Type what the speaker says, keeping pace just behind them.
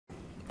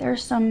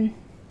there's some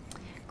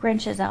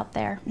Grinches out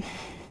there.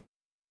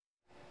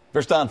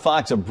 First on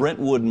Fox, a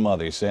Brentwood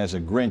mother says a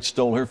Grinch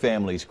stole her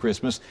family's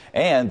Christmas,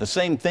 and the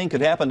same thing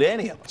could happen to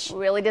any of us.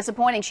 Really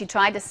disappointing. She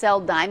tried to sell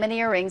diamond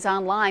earrings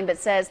online, but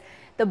says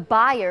the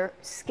buyer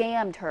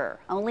scammed her.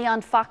 Only on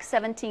Fox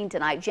 17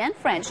 tonight, Jen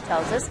French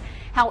tells us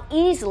how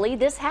easily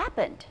this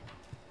happened.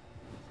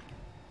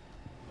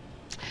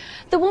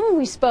 The woman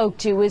we spoke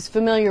to is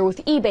familiar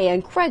with eBay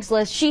and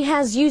Craigslist. She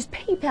has used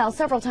PayPal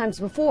several times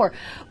before,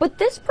 but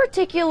this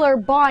particular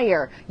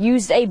buyer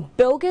used a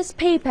bogus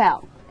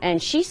PayPal,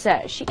 and she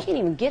says she can't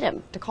even get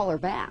him to call her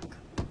back.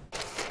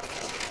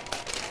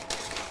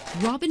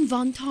 Robin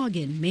Von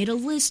Toggen made a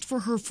list for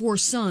her 4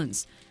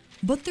 sons,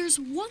 but there's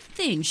one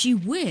thing she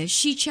wished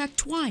she checked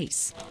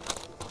twice.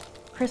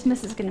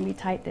 Christmas is going to be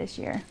tight this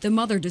year. The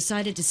mother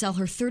decided to sell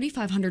her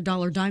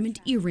 $3,500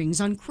 diamond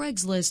earrings on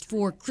Craigslist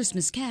for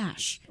Christmas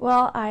cash.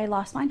 Well, I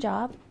lost my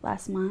job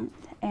last month,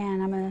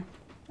 and I'm a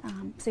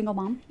single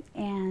mom,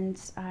 and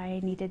I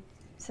needed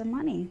some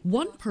money.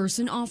 One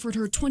person offered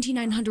her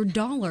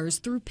 $2,900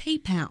 through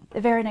PayPal.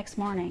 The very next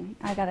morning,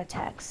 I got a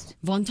text.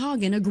 Von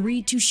Toggen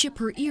agreed to ship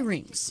her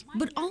earrings,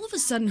 but all of a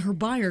sudden her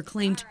buyer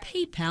claimed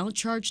PayPal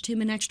charged him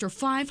an extra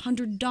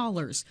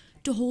 $500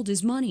 to hold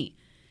his money.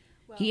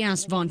 He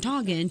asked Von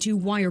Toggen to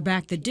wire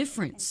back the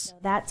difference.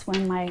 That's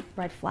when my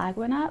red flag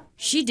went up.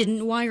 She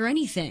didn't wire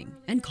anything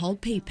and called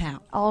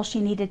PayPal. All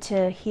she needed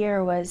to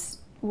hear was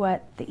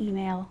what the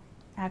email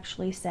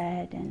actually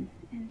said, and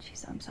she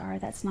said, "I'm sorry,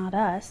 that's not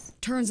us."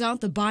 Turns out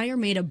the buyer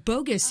made a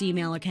bogus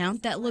email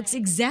account that looks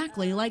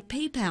exactly like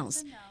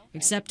PayPal's,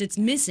 except it's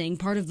missing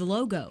part of the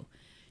logo.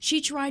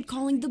 She tried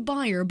calling the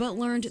buyer but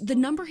learned the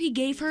number he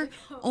gave her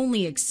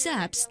only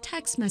accepts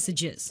text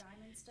messages.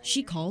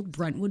 She called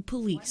Brentwood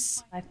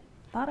police. I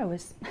thought I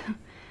was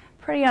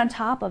pretty on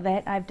top of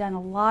it. I've done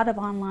a lot of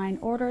online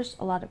orders,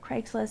 a lot of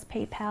Craigslist,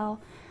 PayPal,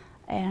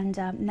 and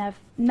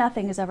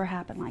nothing has ever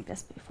happened like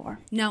this before.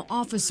 Now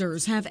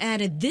officers have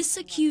added this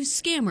accused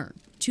scammer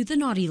to the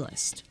naughty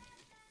list.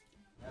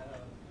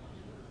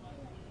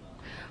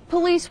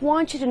 Police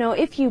want you to know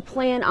if you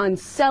plan on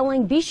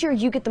selling, be sure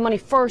you get the money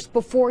first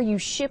before you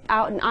ship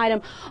out an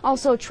item.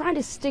 Also, try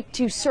to stick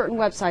to certain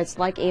websites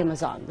like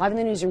Amazon. Live in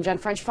the newsroom, Jen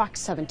French, Fox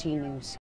 17 News.